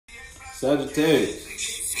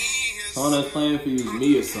Sagittarius. Someone that's playing for you is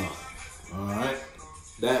me or something. Alright?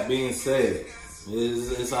 That being said,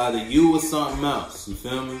 it's either you or something else. You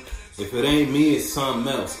feel me? If it ain't me, it's something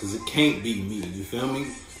else. Because it can't be me. You feel me?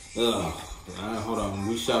 Alright, hold on.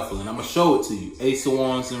 We shuffling. I'm going to show it to you. Ace of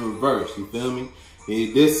Wands in reverse. You feel me?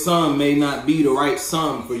 This sun may not be the right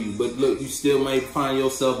sun for you. But look, you still may find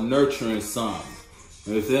yourself nurturing something.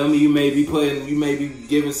 You feel me? You may be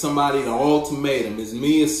giving somebody the ultimatum. It's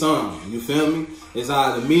me or some. You feel me? It's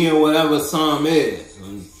either me or whatever some is.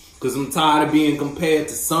 Because I'm tired of being compared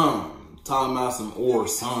to some. I'm talking about some or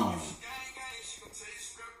some.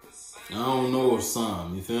 I don't know or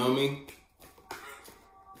some. You feel me?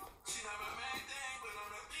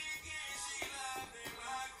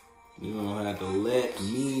 You don't have to let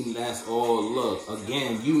me, that's all. Look,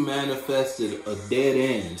 again, you manifested a dead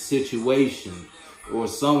end situation. Or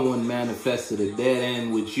someone manifested a dead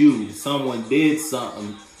end with you. Someone did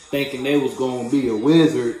something thinking they was going to be a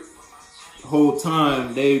wizard. The whole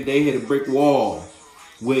time they hit a brick wall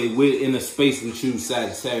with in a space with you,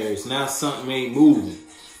 Sagittarius. Now something ain't moving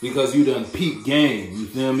because you done peep game. You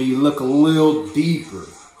feel me? You look a little deeper.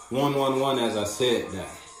 111 as I said that.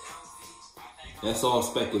 That's all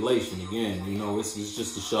speculation again. You know, it's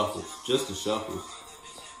just the shuffles. Just the shuffles.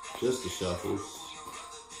 Just the shuffles.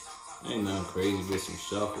 Ain't nothing crazy with some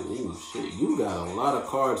shuffle. Ooh, shit. You got a lot of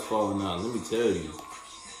cards falling out. Let me tell you.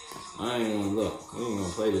 I ain't gonna look. We ain't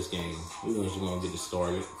gonna play this game. We're just gonna get it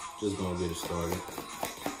started. Just gonna get it started.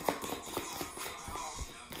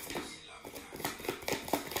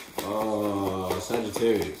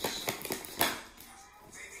 Sagittarius.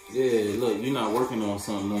 Yeah, look, you're not working on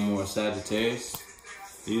something no more, Sagittarius.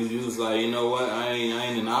 You was like, you know what? I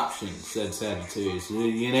ain't an option, said Sagittarius. It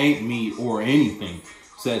ain't me or anything.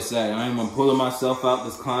 Said, I'm pulling myself out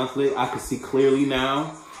this conflict. I can see clearly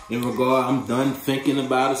now. In regard, I'm done thinking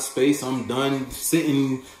about a space. I'm done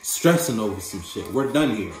sitting, stressing over some shit. We're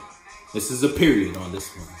done here. This is a period on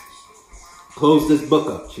this one. Close this book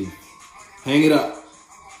up, Chief. Hang it up.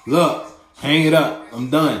 Look, hang it up.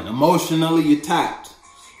 I'm done. Emotionally, you tapped.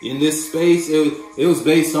 In this space, it was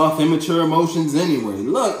based off immature emotions anyway.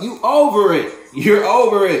 Look, you over it. You're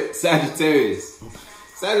over it, Sagittarius.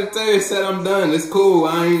 Sagittarius said, I'm done. It's cool.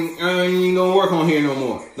 I ain't gonna work on here no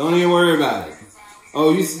more. Don't even worry about it.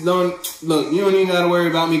 Oh, you don't even gotta worry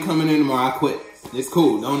about me coming in tomorrow. I quit. It's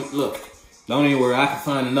cool. Don't even worry. I can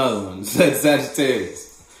find another one. Said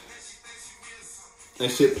Sagittarius. That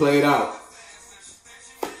shit played out.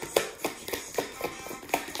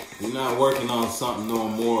 You're not working on something no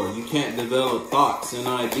more. You can't develop thoughts and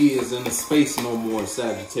ideas in the space no more,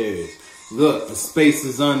 Sagittarius. Look, the space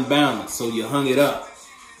is unbalanced, so you hung it up.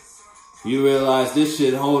 You realize this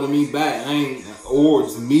shit holding me back. Or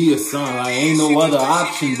it's me or something. Like, ain't no other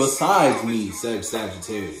option besides me, said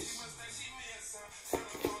Sagittarius.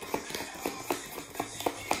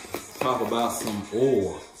 Talk about some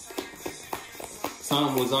or.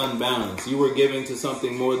 Something was unbalanced. You were giving to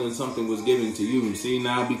something more than something was giving to you. See,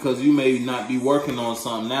 now because you may not be working on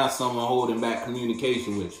something, now someone holding back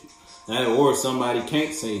communication with you. Or somebody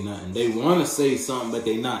can't say nothing. They want to say something, but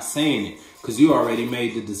they're not saying it. Because you already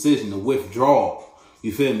made the decision to withdraw.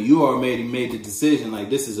 You feel me? You already made the decision like,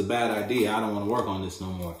 this is a bad idea. I don't want to work on this no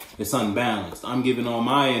more. It's unbalanced. I'm giving all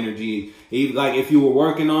my energy. Like if you were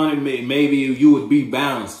working on it, maybe you would be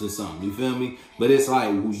balanced or something. You feel me? But it's like,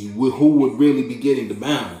 who would really be getting the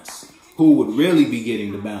balance? Who would really be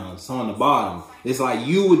getting the balance on the bottom? It's like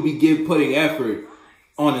you would be putting effort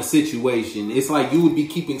on a situation. It's like you would be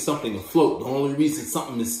keeping something afloat. The only reason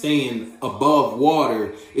something is staying above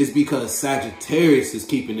water is because Sagittarius is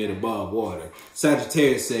keeping it above water.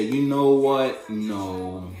 Sagittarius said, you know what?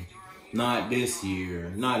 No, not this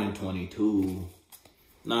year. Not in 22.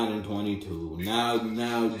 Not in 22.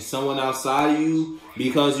 Now, someone outside of you,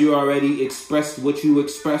 because you already expressed what you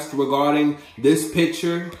expressed regarding this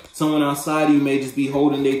picture, someone outside of you may just be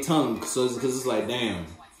holding their tongue. Because it's like, damn.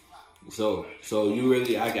 So you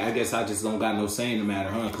really, I guess I just don't got no say in the matter,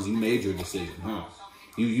 huh? Because you made your decision, huh?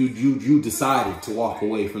 You decided to walk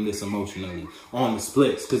away from this emotionally on the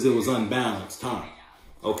splits because it was unbalanced, huh?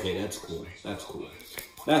 Okay, that's cool. That's cool.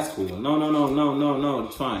 That's cool. No.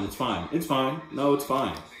 It's fine. It's fine. It's fine. No, it's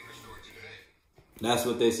fine. That's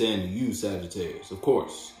what they're saying to you, Sagittarius, of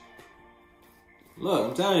course. Look,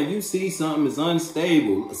 I'm telling you, you see something is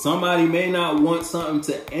unstable. Somebody may not want something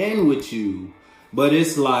to end with you, but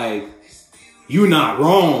it's like, you're not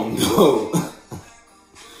wrong, though.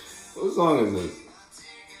 What song is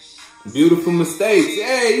this? Beautiful Mistakes.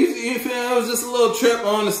 Yeah, you feel me? It was just a little trip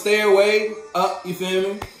on the stairway up, you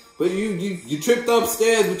feel me? But you tripped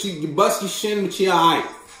upstairs, but you bust your shin, but you alright.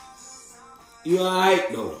 You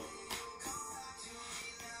alright, though.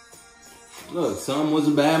 Look, something was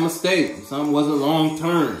a bad mistake. Something wasn't long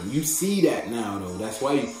term. You see that now, though. That's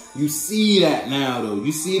why you see that now, though.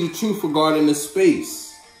 You see the truth regarding the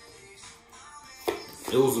space.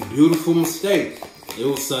 It was a beautiful mistake.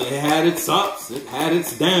 It had its ups, it had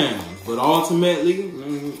its downs, but ultimately,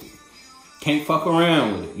 can't fuck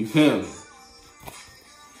around with it. You feel me?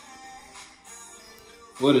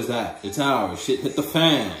 What is that? The Tower. Shit hit the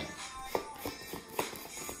fan.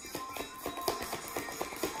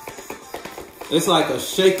 It's like a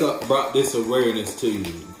shakeup brought this awareness to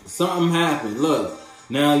you. Something happened. Look,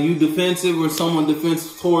 now you defensive or someone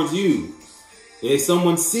defensive towards you. If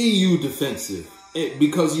someone see you defensive,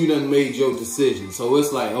 because you done made your decision. So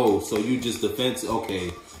it's like, oh, so you just defensive.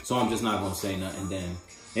 Okay, so I'm just not going to say nothing then.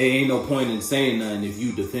 There ain't no point in saying nothing if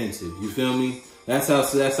you defensive. You feel me? That's how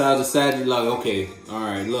the Sagittarius like, okay, all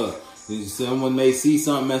right, look. Someone may see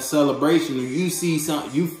something as celebration, or you see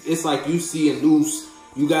something, it's like you see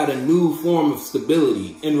you got a new form of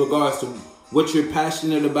stability in regards to what you're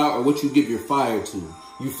passionate about or what you give your fire to.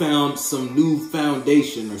 You found some new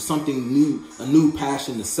foundation or something new, a new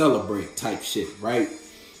passion to celebrate type shit, right?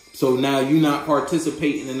 So now you're not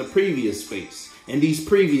participating in the previous space and these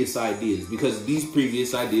previous ideas, because these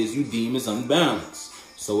previous ideas you deem as unbalanced.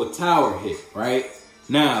 So a Tower hit, right?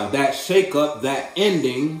 Now that shakeup, that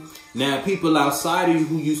ending, now people outside of you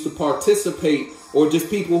who used to participate or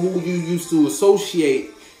just people who you used to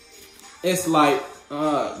associate, it's like,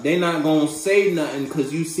 they're not going to say nothing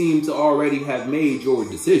because you seem to already have made your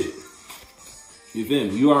decision. You feel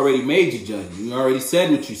me? You already made your judgment. You already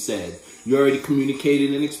said what you said. You already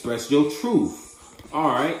communicated and expressed your truth. All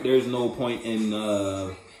right. There's no point in,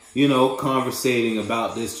 conversating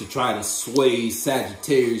about this to try to sway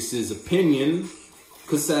Sagittarius' opinion.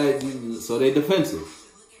 So they're defensive.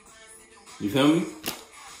 You feel me?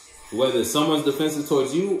 Whether someone's defensive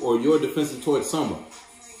towards you or you're defensive towards someone.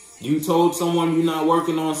 You told someone you're not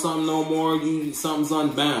working on something no more, something's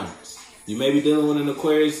unbalanced. You may be dealing with an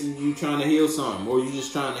Aquarius and you trying to heal something, or you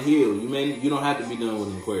just trying to heal. You don't have to be dealing with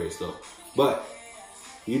an Aquarius though. But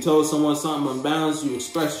you told someone something unbalanced, you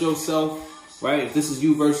expressed yourself, right? If this is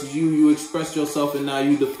you versus you, you expressed yourself and now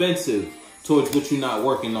you defensive towards what you're not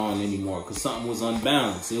working on anymore because something was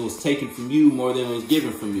unbalanced. It was taken from you more than it was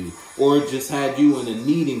given from you. Or it just had you in a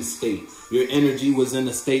needing state. Your energy was in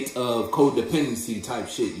a state of codependency type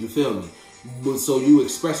shit. You feel me? So you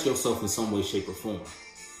express yourself in some way, shape, or form.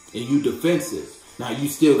 And you defensive. Now you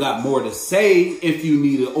still got more to say if you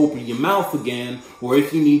need to open your mouth again or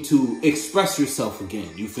if you need to express yourself again.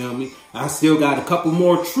 You feel me? I still got a couple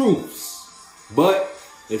more truths. But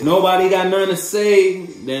if nobody got nothing to say,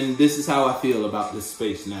 then this is how I feel about this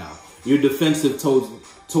space now. You're defensive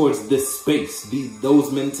towards this space.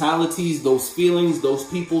 Those mentalities, those feelings, those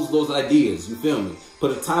peoples, those ideas. You feel me?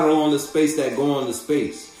 Put a title on the space that go on the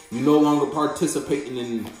space. You're no longer participating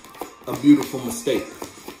in a beautiful mistake.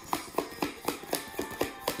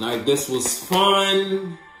 Like, this was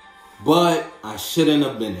fun, but I shouldn't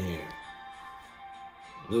have been here.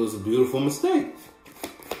 It was a beautiful mistake.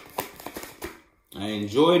 I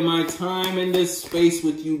enjoyed my time in this space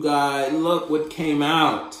with you guys. Look what came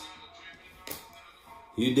out.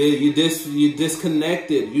 You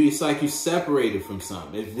disconnected. It's like you separated from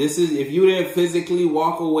something. If you didn't physically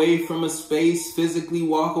walk away from a space, physically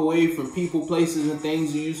walk away from people, places, and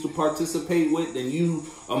things you used to participate with, then you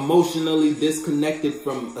emotionally disconnected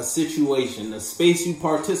from a situation, a space you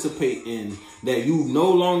participate in that you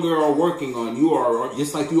no longer are working on. You are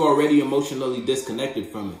just like you already emotionally disconnected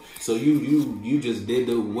from it. So you just did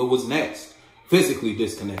what was next. Physically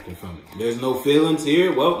disconnected from it. There's no feelings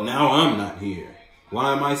here. Well, now I'm not here.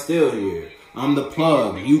 Why am I still here? I'm the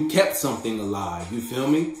plug. You kept something alive. You feel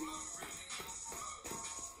me?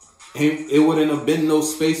 And it wouldn't have been no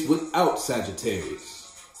space without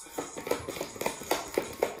Sagittarius.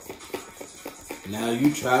 Now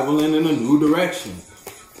you traveling in a new direction.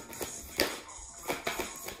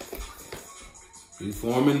 You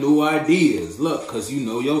forming new ideas. Look, because you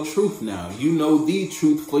know your truth now. You know the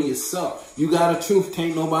truth for yourself. You got a truth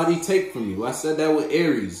can't nobody take from you. I said that with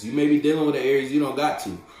Aries. You may be dealing with the Aries you don't got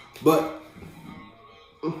to. But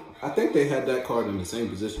I think they had that card in the same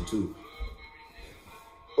position too.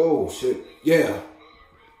 Oh, shit. Yeah.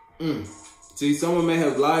 See, someone may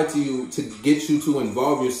have lied to you to get you to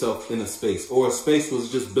involve yourself in a space. Or a space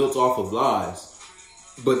was just built off of lies.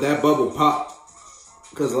 But that bubble popped.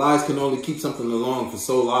 Because lies can only keep something along for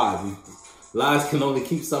so long. Lies can only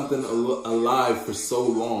keep something alive for so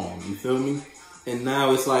long. You feel me? And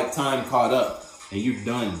now it's like time caught up. And you're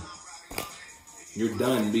done. You're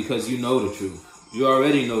done because you know the truth. You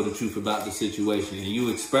already know the truth about the situation. And you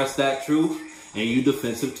express that truth. And you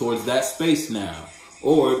defensive towards that space now.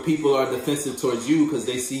 Or people are defensive towards you because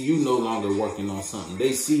they see you no longer working on something.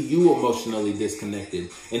 They see you emotionally disconnected.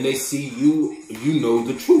 And they see you know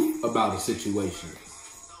the truth about a situation.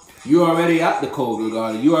 You already out the code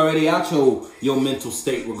regarding. You already out your mental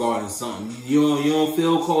state regarding something. You don't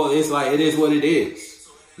feel cold. It's like, it is what it is.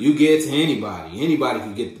 You get to anybody. Anybody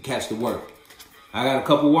can catch the work. I got a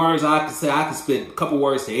couple words I can say. I can spit a couple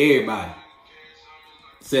words to everybody.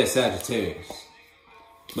 Says Sagittarius.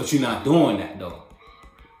 But you're not doing that though.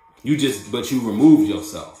 But you removed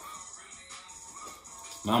yourself.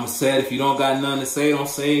 Mama said, if you don't got nothing to say, don't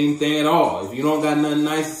say anything at all. If you don't got nothing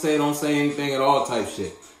nice to say, don't say anything at all type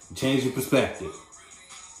shit. Change your perspective.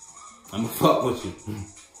 I'ma fuck with you.